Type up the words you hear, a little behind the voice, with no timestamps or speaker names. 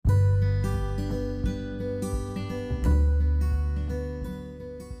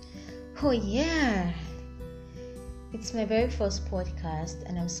Oh, yeah, it's my very first podcast,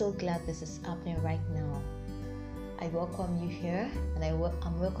 and I'm so glad this is happening right now. I welcome you here, and I'm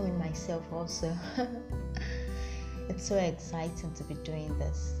welcoming myself also. It's so exciting to be doing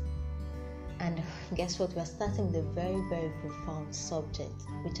this. And guess what? We're starting with a very, very profound subject,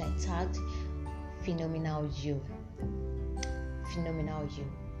 which I tagged Phenomenal You. Phenomenal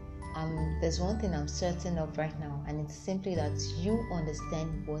You. There's one thing I'm certain of right now, and it's simply that you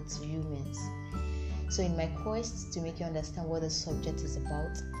understand what you means. So in my quest to make you understand what the subject is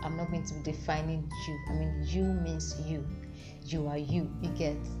about, I'm not going to be defining you. You means you. You are you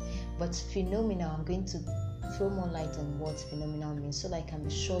get. But phenomenal, I'm going to throw more light on what phenomenal means so that I can be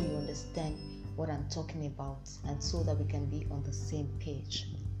sure you understand what I'm talking about and so that we can be on the same page.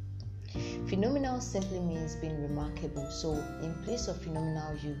 Phenomenal simply means being remarkable. So in place of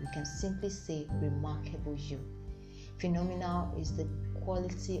phenomenal you, we can simply say remarkable you. Phenomenal is the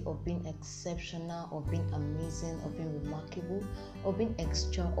quality of being exceptional, of being amazing, of being remarkable, of being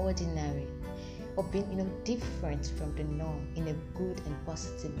extraordinary, of being different from the norm in a good and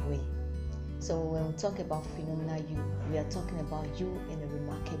positive way. So when we talk about phenomenal you, we are talking about you in a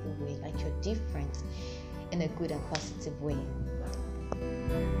remarkable way, like you're different in a good and positive way.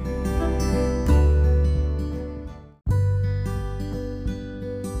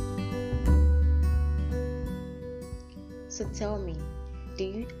 So tell me, do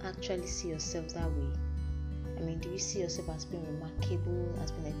you actually see yourself that way? Do you see yourself as being remarkable,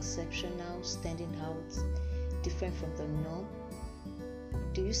 as being exceptional, standing out, different from the norm?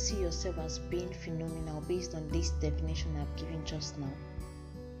 Do you see yourself as being phenomenal based on this definition I've given just now?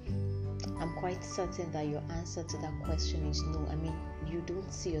 I'm quite certain that your answer to that question is no. You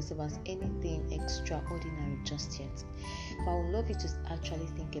don't see yourself as anything extraordinary just yet. But I would love you to actually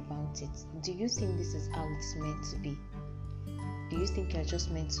think about it. Do you think this is how it's meant to be? Do you think you're just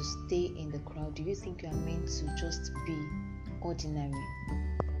meant to stay in the crowd? Do you think you're meant to just be ordinary?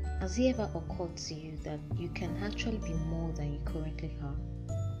 Has it ever occurred to you that you can actually be more than you currently are?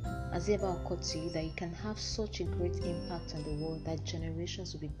 Has it ever occurred to you that you can have such a great impact on the world that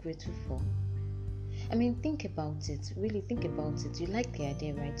generations will be grateful for? Think about it. Really think about it. You like the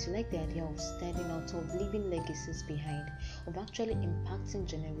idea, right? You like the idea of standing out, of leaving legacies behind, of actually impacting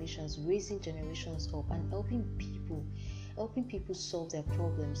generations, raising generations up, and helping people solve their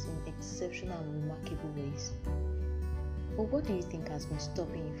problems in exceptional and remarkable ways. But what do you think has been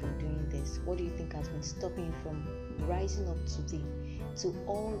stopping you from doing this? What do you think has been stopping you from rising up to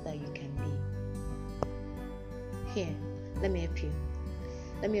all that you can be? Here, let me help you.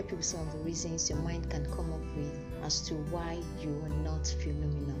 Let me help you with some of the reasons your mind can come up with as to why you are not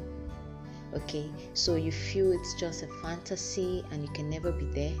phenomenal. Okay, so you feel it's just a fantasy and you can never be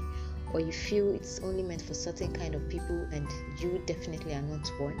there, or you feel it's only meant for certain kind of people and you definitely are not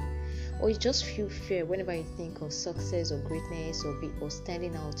one, or you just feel fear whenever you think of success or greatness or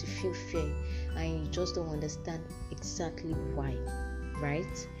standing out. You feel fear and you just don't understand exactly why,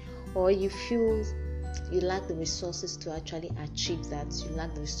 right? Or you feel you lack the resources to actually achieve that. You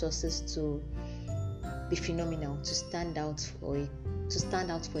lack the resources to be phenomenal, to stand out for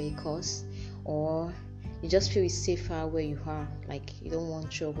a cause, or you just feel it's safer where you are. Like you don't want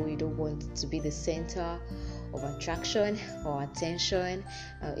trouble, you don't want to be the center of attraction or attention.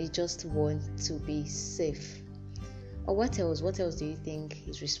 You just want to be safe. Or what else? What else do you think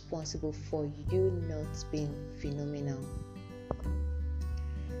is responsible for you not being phenomenal?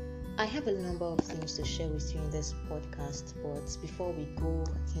 I have a number of things to share with you in this podcast, but before we go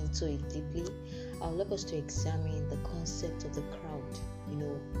into it deeply, I would love us to examine the concept of the crowd.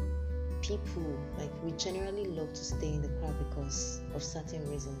 People, we generally love to stay in the crowd because of certain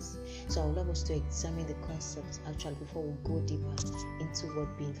reasons. So I would love us to examine the concept actually before we go deeper into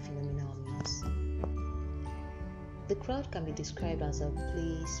what being phenomenal means. The crowd can be described as a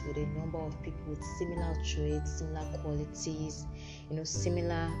place with a number of people with similar traits, similar qualities,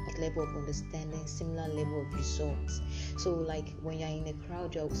 similar level of understanding, similar level of results. So when you're in a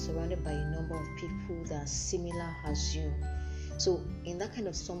crowd, you're surrounded by a number of people that are similar as you. So in that kind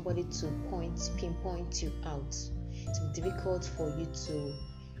of somebody to pinpoint you out, it's difficult for you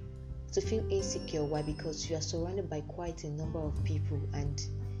to feel insecure. Why? Because you are surrounded by quite a number of people and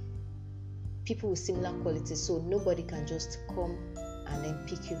people with similar qualities, so nobody can just come and then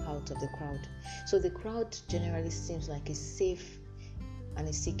pick you out of the crowd. So the crowd generally seems like a safe and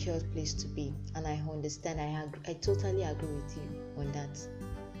a secure place to be, and I understand. I totally agree with you on that.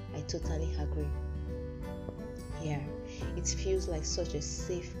 I totally agree. Yeah, it feels like such a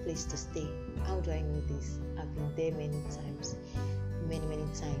safe place to stay. How do I know this? I've been there many times.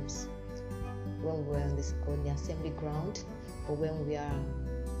 When we're on the assembly ground, or when we are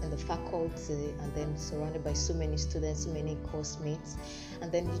in the faculty, and then surrounded by so many students, so many course mates,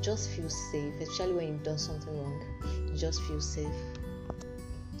 and then you just feel safe, especially when you've done something wrong. You just feel safe.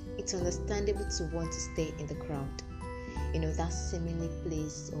 It's understandable to want to stay in the crowd, that seemingly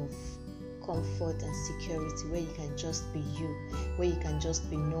place of comfort and security where you can just be you, where you can just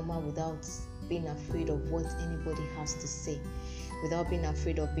be normal without being afraid of what anybody has to say, without being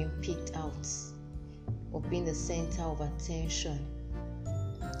afraid of being picked out or being the center of attention.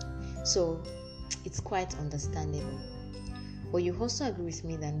 So it's quite understandable. But you also agree with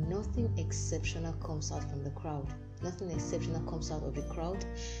me that nothing exceptional comes out from the crowd. Nothing exceptional comes out of the crowd,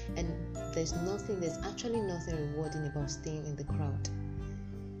 and there's actually nothing rewarding about staying in the crowd.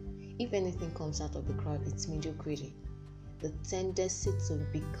 If anything comes out of the crowd, it's mediocrity, the tendency to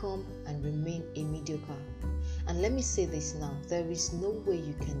become and remain a mediocre. And let me say this now, there is no way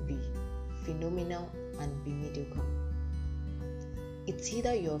you can be phenomenal and be mediocre. It's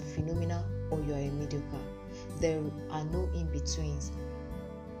either you're phenomenal or you're a mediocre. There are no in-betweens.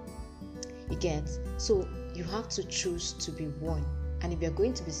 You get? So you have to choose to be one. And if you're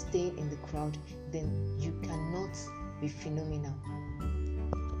going to be staying in the crowd, then you cannot be phenomenal.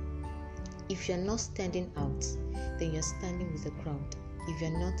 If you're not standing out, then you're standing with the crowd. If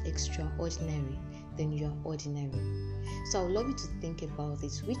you're not extraordinary, then you're ordinary. So I would love you to think about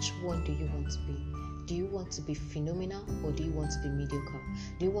this. Which one do you want to be? Do you want to be phenomenal or do you want to be mediocre?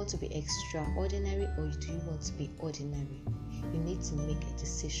 Do you want to be extraordinary or do you want to be ordinary? You need to make a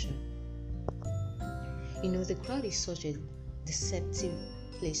decision. The crowd is such a deceptive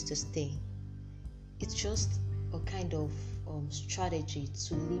place to stay. It's just a kind of strategy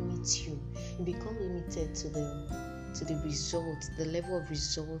to limit you. You become limited to the results, the level of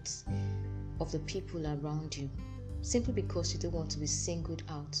results of the people around you, simply because you don't want to be singled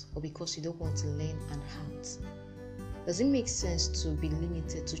out or because you don't want to learn an art. Does it make sense to be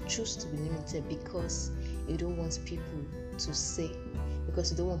limited, to choose to be limited because you don't want people to say,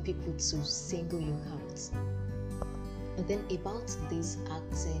 because you don't want people to single you out? And then about this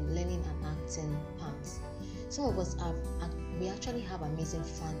learning and acting part, some of us we actually have amazing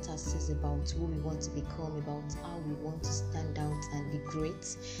fantasies about who we want to become, about how we want to stand out and be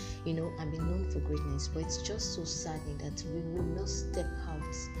great, and be known for greatness. But it's just so saddening that we will not step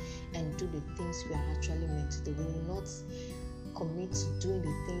out and do the things we are actually meant to do. We will not commit to doing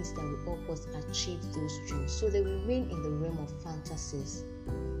the things that will help us achieve those dreams. So they remain in the realm of fantasies.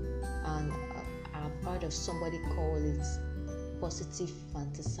 And I've heard of somebody call it positive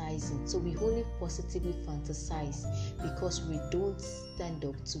fantasizing. So we only positively fantasize because we don't stand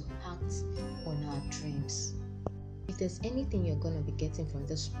up to act on our dreams. If there's anything you're going to be getting from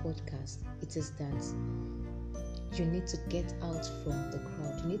this podcast, it is that you need to get out from the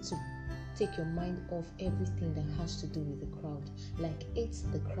crowd. You need to take your mind off everything that has to do with the crowd. Like, eat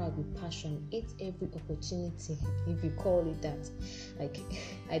the crowd with passion. Eat every opportunity, if you call it that. Like,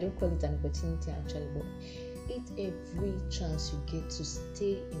 I don't call it an opportunity actually, but eat every chance you get to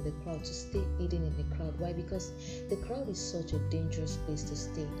stay in the crowd, to stay hidden in the crowd. Why? Because the crowd is such a dangerous place to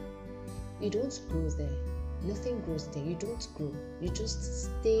stay. You don't grow there. Nothing grows there. You don't grow. You just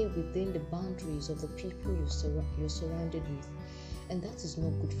stay within the boundaries of the people you're surrounded with. And that is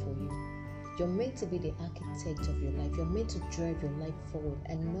not good for you. You're meant to be the architect of your life. You're meant to drive your life forward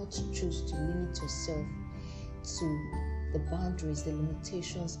and not choose to limit yourself to the boundaries, the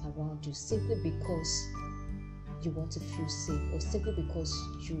limitations around you, simply because you want to feel safe, or simply because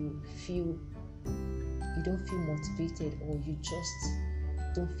you don't feel motivated, or you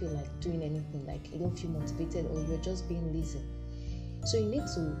just don't feel like doing anything, like you don't feel motivated, or you're just being lazy. So you need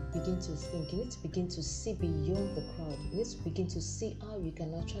to begin to think, you need to begin to see beyond the crowd. You need to begin to see how you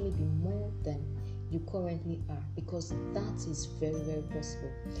can actually be more than you currently are, because that is very, very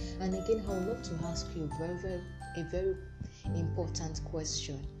possible. And again, I would love to ask you a very important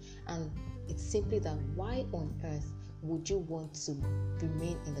question, and it's simply that why on earth would you want to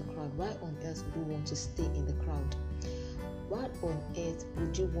remain in the crowd? Why on earth would you want to stay in the crowd? Why on earth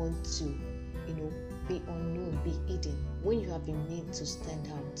would you want to, be unknown, be hidden, when you have been made to stand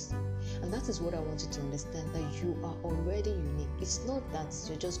out? And that is what I want you to understand, that you are already unique. It's not that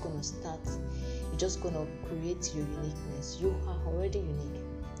you're just going to create your uniqueness. You are already unique.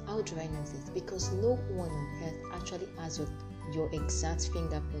 How do I know this? Because no one on earth actually has your exact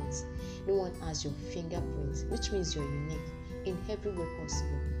fingerprints. No one has your fingerprints, which means you're unique in every way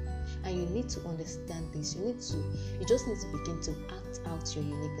possible. And you need to understand this. You just need to begin to act out your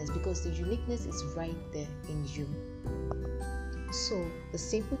uniqueness, because the uniqueness is right there in you. So the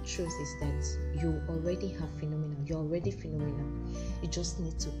simple truth is that you already have phenomenal. You're already phenomenal. You just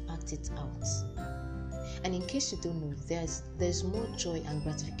need to act it out. And in case you don't know, there's more joy and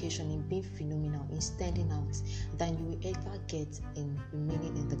gratification in being phenomenal, in standing out, than you will ever get in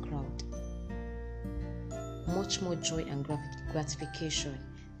remaining in the crowd. Much more joy and gratification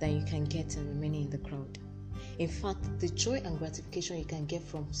than you can get in remaining in the crowd. In fact, the joy and gratification you can get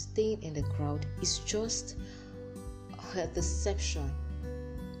from staying in the crowd is just a deception.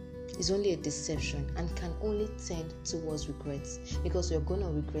 It's only a deception and can only tend towards regrets, because you're going to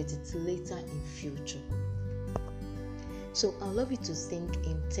regret it later in future. So I'd love you to think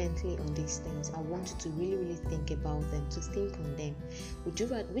intently on these things. I want you to really think about them, to think on them.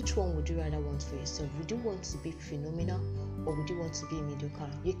 Which one would you rather want for yourself? Would you want to be phenomenal, or would you want to be mediocre?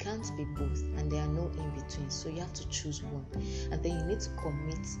 You can't be both, and there are no in between. So you have to choose one, and then you need to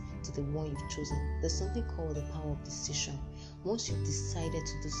commit to the one you've chosen. There's something called the power of decision. Once you've decided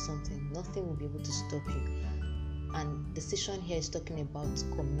to do something, nothing will be able to stop you. And decision here is talking about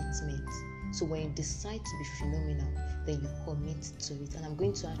commitment. So when you decide to be phenomenal, then you commit to it. And I'm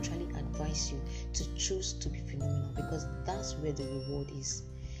going to actually advise you to choose to be phenomenal, because that's where the reward is.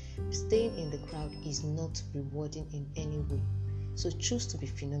 Staying in the crowd is not rewarding in any way. So choose to be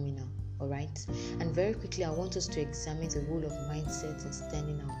phenomenal, alright? And very quickly, I want us to examine the role of mindset in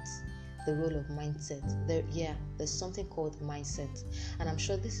standing out. The role of mindset. There's something called mindset. And I'm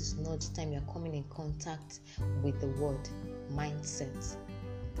sure this is not the time you're coming in contact with the word mindset.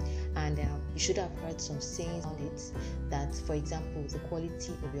 And you should have heard some sayings on it that, for example, the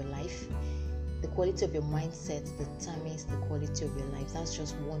quality of your life, the quality of your mindset determines the quality of your life. That's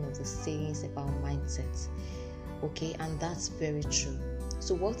just one of the sayings about mindset. Okay, and that's very true.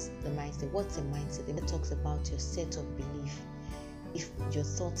 So what's the mindset? What's a mindset? It talks about your set of belief, if your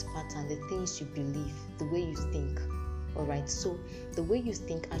thought pattern, the things you believe, the way you think. Alright, so the way you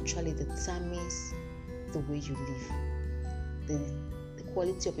think actually determines the way you live. The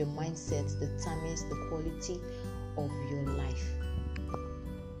quality of your mindset determines the quality of your life.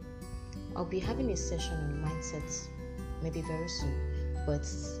 I'll be having a session on mindset maybe very soon, but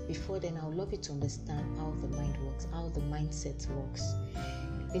before then, I would love you to understand how the mind works, how the mindset works.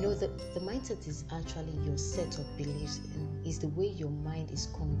 You know, the mindset is actually your set of beliefs, and is the way your mind is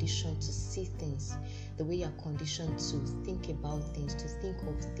conditioned to see things, the way you're conditioned to think about things, to think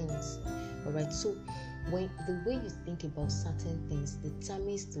of things. Alright, so when the way you think about certain things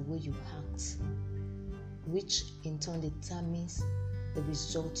determines the way you act, which in turn determines the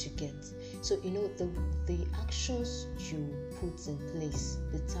result you get. So you know, the actions you put in place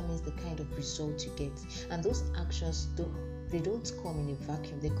determines the kind of result you get, and those actions they don't come in a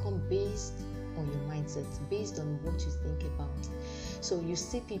vacuum. They come based on your mindset, based on what you think about. So you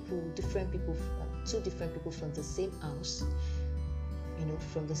see different people, two different people from the same house, you know,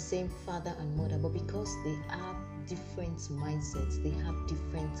 from the same father and mother, but because they have different mindsets, they have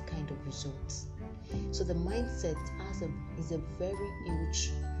different kind of results. So the mindset is of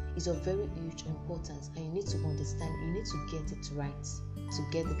very huge importance, and you need to understand, you need to get it right to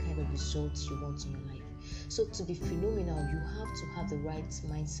get the kind of results you want in your life. So to be phenomenal, you have to have the right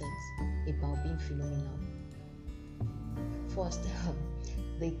mindset about being phenomenal. First,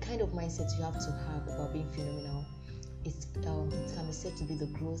 the kind of mindset you have to have about being phenomenal, it can be said to be the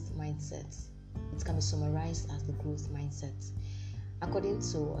growth mindset. It can be summarized as the growth mindset. According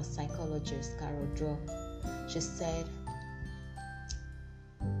to a psychologist, Carol Dweck, she said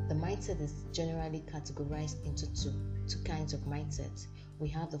the mindset is generally categorized into two kinds of mindset. We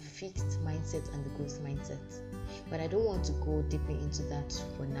have the fixed mindset and the growth mindset. But I don't want to go deeply into that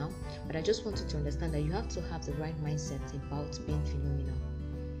for now. But I just want you to understand that you have to have the right mindset about being phenomenal.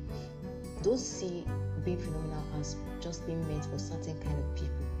 Don't see being phenomenal as just being meant for certain kind of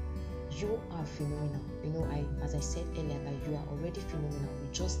people. You are phenomenal. You know, as I said earlier, that you are already phenomenal. You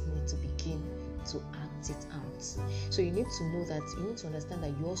just need to begin to act it out. So you need to know that, you need to understand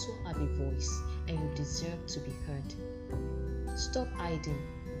that you also have a voice and you deserve to be heard. Stop hiding.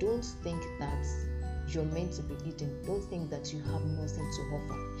 Don't think that you're meant to be hidden. Don't think that you have nothing to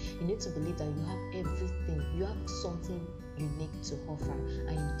offer. You need to believe that you have everything. You have something unique to offer,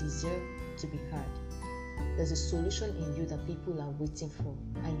 and you deserve to be heard. There's a solution in you that people are waiting for,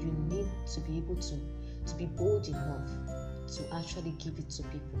 and you need to be able to be bold enough to actually give it to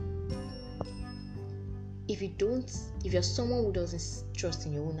people. If you're someone who doesn't trust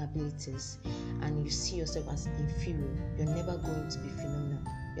in your own abilities and you see yourself as inferior, you're never going to be phenomenal.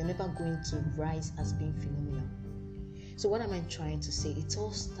 You're never going to rise as being phenomenal. So what am I trying to say? It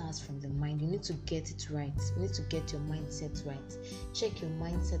all starts from the mind. You need to get it right. You need to get your mindset right. Check your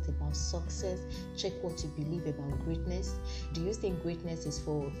mindset about success. Check what you believe about greatness. Do you think greatness is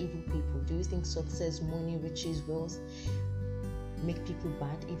for evil people? Do you think success, money, riches, wealth make people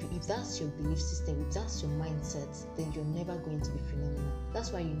bad, if that's your belief system, if that's your mindset, then you're never going to be phenomenal.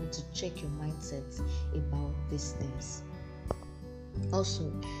 That's why you need to check your mindset about these things.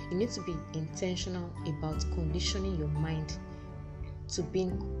 Also, you need to be intentional about conditioning your mind to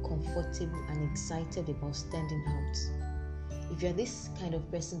being comfortable and excited about standing out. If you're this kind of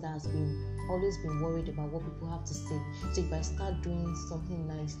person that has always been worried about what people have to say, so if I start doing something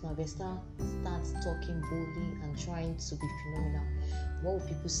nice now, if I start talking boldly and trying to be phenomenal, what will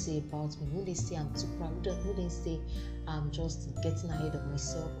people say about me? Will they say I'm too proud? Will they say I'm just getting ahead of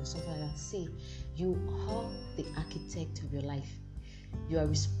myself or something like that? See, you are the architect of your life. You are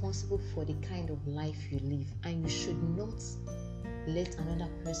responsible for the kind of life you live, and you should not let another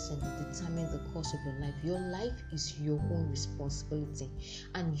person determine the course of your life. Your life is your own responsibility,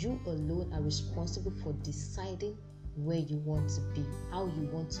 and you alone are responsible for deciding where you want to be, how you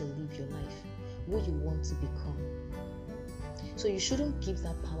want to live your life, who you want to become. So you shouldn't give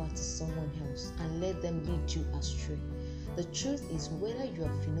that power to someone else and let them lead you astray. The truth is, whether you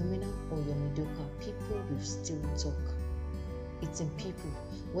are phenomenal or you're mediocre, people will still talk. It's in people.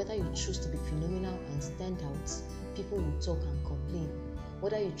 Whether you choose to be phenomenal and stand out, people will talk and complain.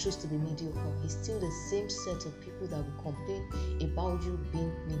 Whether you choose to be mediocre, it's still the same set of people that will complain about you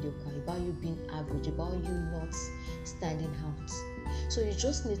being mediocre, about you being average, about you not standing out. So you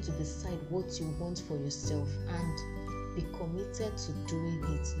just need to decide what you want for yourself and be committed to doing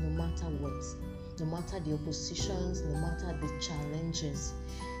it no matter what, no matter the oppositions, no matter the challenges,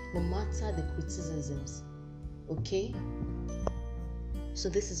 no matter the criticisms. Okay? So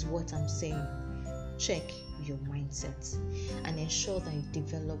this is what I'm saying. Check your mindset and ensure that you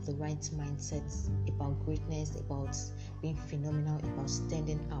develop the right mindset about greatness, about being phenomenal, about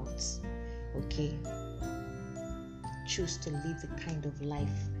standing out. Okay? Choose to live the kind of life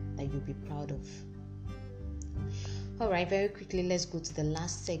that you'll be proud of. Alright, very quickly, let's go to the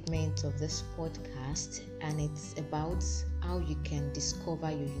last segment of this podcast, and it's about how you can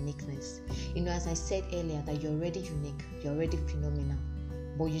discover your uniqueness. You know, as I said earlier, that you're already unique, you're already phenomenal,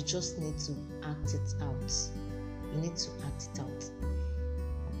 but you just need to act it out. You need to act it out.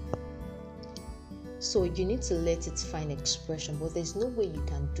 So you need to let it find expression, but there's no way you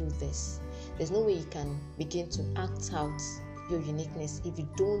can do this. There's no way you can begin to act out your uniqueness if you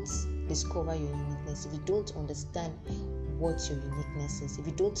don't discover your uniqueness, if you don't understand what your uniqueness is, if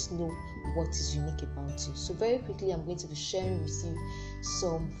you don't know what is unique about you. So very quickly, I'm going to be sharing with you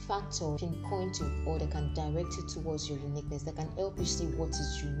some factors pinpoint you, or that can direct you towards your uniqueness, that can help you see what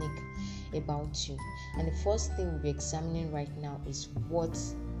is unique about you. And the first thing we'll be examining right now is, what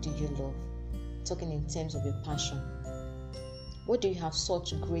do you love? Talking in terms of your passion. What do you have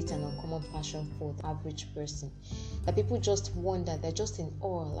such great and uncommon passion for, the average person? That people just wonder, they're just in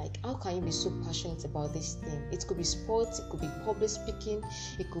awe, like, how can you be so passionate about this thing? It could be sports, it could be public speaking,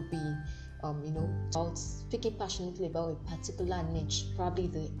 it could be, about speaking passionately about a particular niche, probably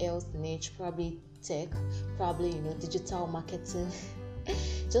the health niche, probably tech, probably, digital marketing,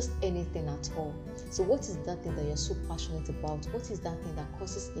 just anything at all. So what is that thing that you're so passionate about? What is that thing that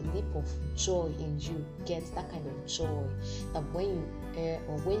causes a leap of joy in you? Get that kind of joy that when you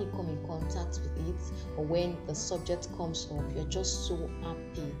or when you come in contact with it, or when the subject comes up, you're just so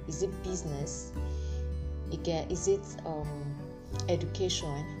happy. Is it business? Is it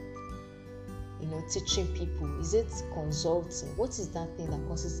education? Teaching people? Is it consulting? What is that thing that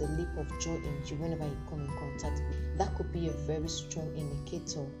causes a leap of joy in you whenever you come in contact with it? That could be a very strong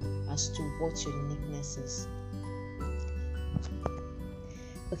indicator as to what your uniqueness is.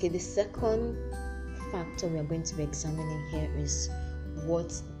 Okay, the second factor we are going to be examining here is,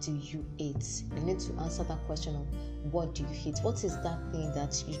 what do you hate? You need to answer that question of, what do you hate? What is that thing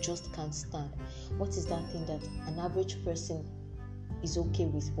that you just can't stand? What is that thing that an average person is okay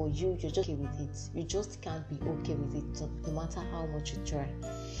with, but you're just okay with it? You just can't be okay with it no matter how much you try.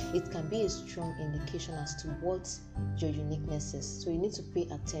 It can be a strong indication as to what your uniqueness is. So you need to pay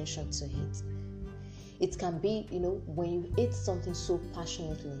attention to it. It can be, when you hate something so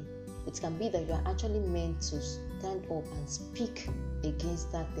passionately, it can be that you are actually meant to stand up and speak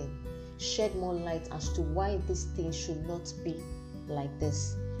against that thing, shed more light as to why this thing should not be like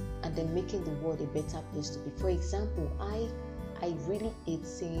this, and then making the world a better place to be. For example, I really hate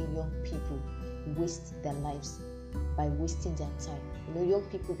seeing young people waste their lives by wasting their time. Young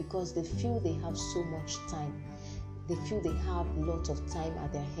people, because they feel they have so much time. They feel they have a lot of time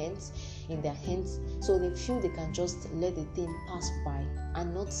in their hands. So they feel they can just let the thing pass by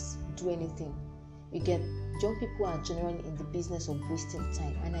and not do anything. You get, young people are generally in the business of wasting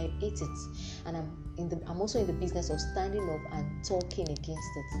time, and I hate it. And I'm also in the business of standing up and talking against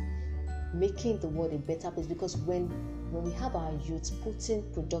it. making the world a better place. Because when we have our youth putting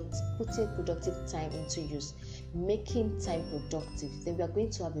productive time into use, making time productive, then we are going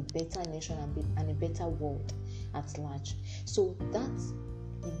to have a better nation and a better world at large. So that's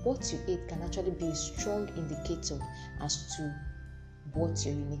what you eat can actually be a strong indicator as to what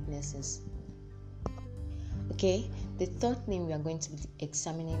your uniqueness is. Okay, the third thing we are going to be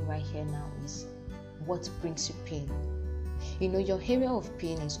examining right here now is what brings you pain. Your area of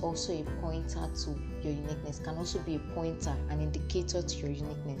pain is also a pointer to your uniqueness, can also be a pointer, an indicator to your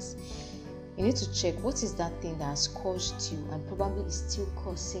uniqueness. You need to check what is that thing that has caused you and probably is still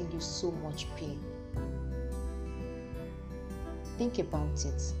causing you so much pain. Think about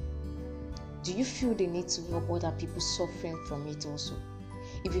it. Do you feel the need to help other people suffering from it also?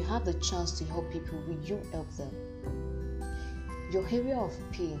 If you have the chance to help people, will you help them? Your area of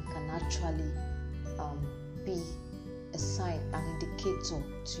pain can actually be a sign, an indicator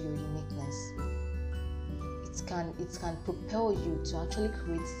to your uniqueness. It can propel you to actually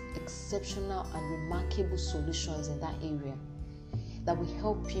create exceptional and remarkable solutions in that area that will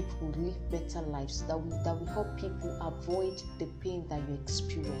help people live better lives, that will help people avoid the pain that you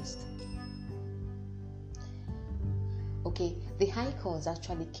experienced. Okay, the icons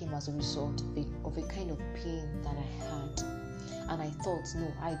actually came as a result of a kind of pain that I had. And I thought,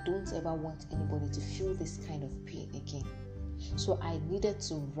 no, I don't ever want anybody to feel this kind of pain again. So I needed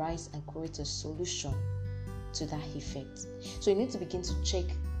to rise and create a solution to that effect. So you need to begin to check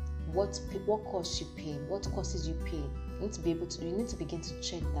what causes you pain, what causes you pain. You need to begin to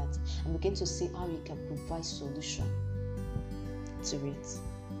check that and begin to see how you can provide solution to it.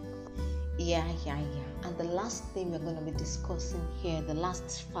 Yeah. And the last thing we're going to be discussing here, the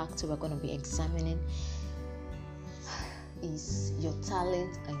last factor we're going to be examining is your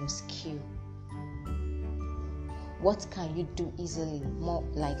talent and your skill. What can you do easily? More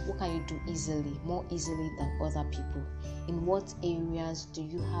easily than other people? In what areas do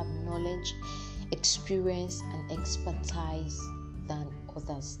you have knowledge, experience, and expertise than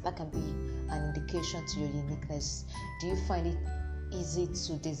others? That can be an indication to your uniqueness. Do you find it easy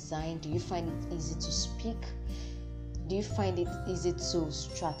to design? Do you find it easy to speak? Do you find it easy to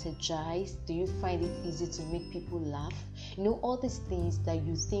strategize? Do you find it easy to make people laugh? All these things that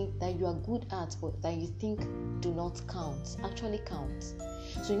you think that you are good at, but that you think do not count, actually count.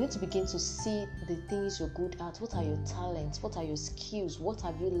 So you need to begin to see the things you're good at. What are your talents? What are your skills? What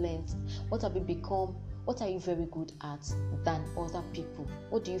have you learned? What have you become? What are you very good at than other people?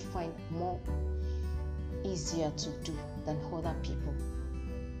 What do you find more easier to do than other people?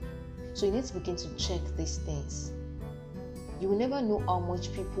 So you need to begin to check these things. You will never know how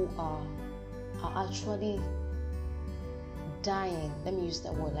much people are actually dying, let me use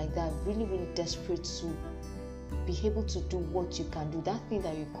that word like that, really, really desperate to be able to do what you can do, that thing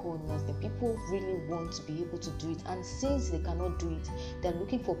that you call nothing. People really want to be able to do it, and since they cannot do it, they're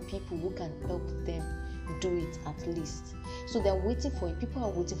looking for people who can help them do it at least. So they're waiting for you. People are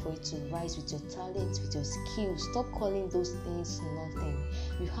waiting for you to rise with your talents, with your skills. Stop calling those things nothing.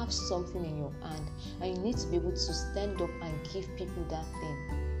 You have something in your hand, and you need to be able to stand up and give people that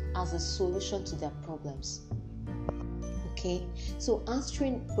thing as a solution to their problems. Okay, so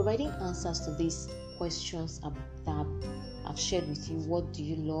providing answers to these questions that I've shared with you. What do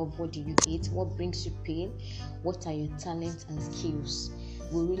you love? What do you hate? What brings you pain? What are your talents and skills?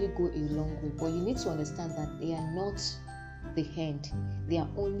 Will really go a long way. But you need to understand that they are not the end. They are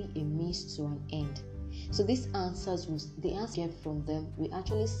only a means to an end. So these answers, the answers you get from them will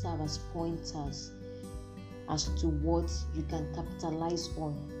actually serve as pointers as to what you can capitalize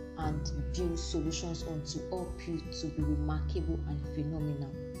on and build solutions on to help you to be remarkable and phenomenal.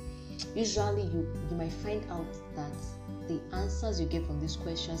 Usually you might find out that the answers you get from these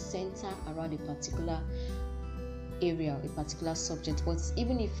questions center around a particular area, a particular subject, but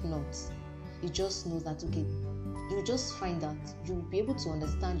even if not, you just know that, okay, you just find that you will be able to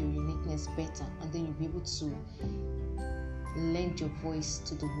understand your uniqueness better, and then you'll be able to lend your voice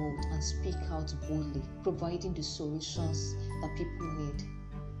to the world and speak out boldly, providing the solutions that people need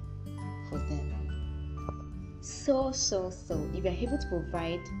for them. So if you're able to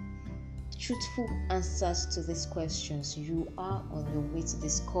provide truthful answers to these questions, you are on your way to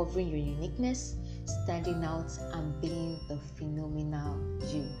discovering your uniqueness, standing out, and being the phenomenal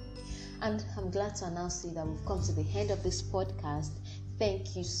you. And I'm glad to announce to you that we've come to the end of this podcast.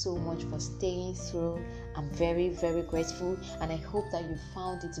 Thank you so much for staying through. I'm very, very grateful, and I hope that you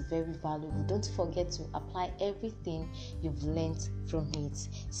found it very valuable. Don't forget to apply everything you've learned from it.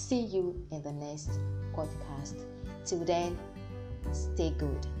 See you in the next podcast. Till then, stay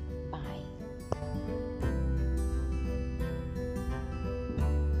good. Bye.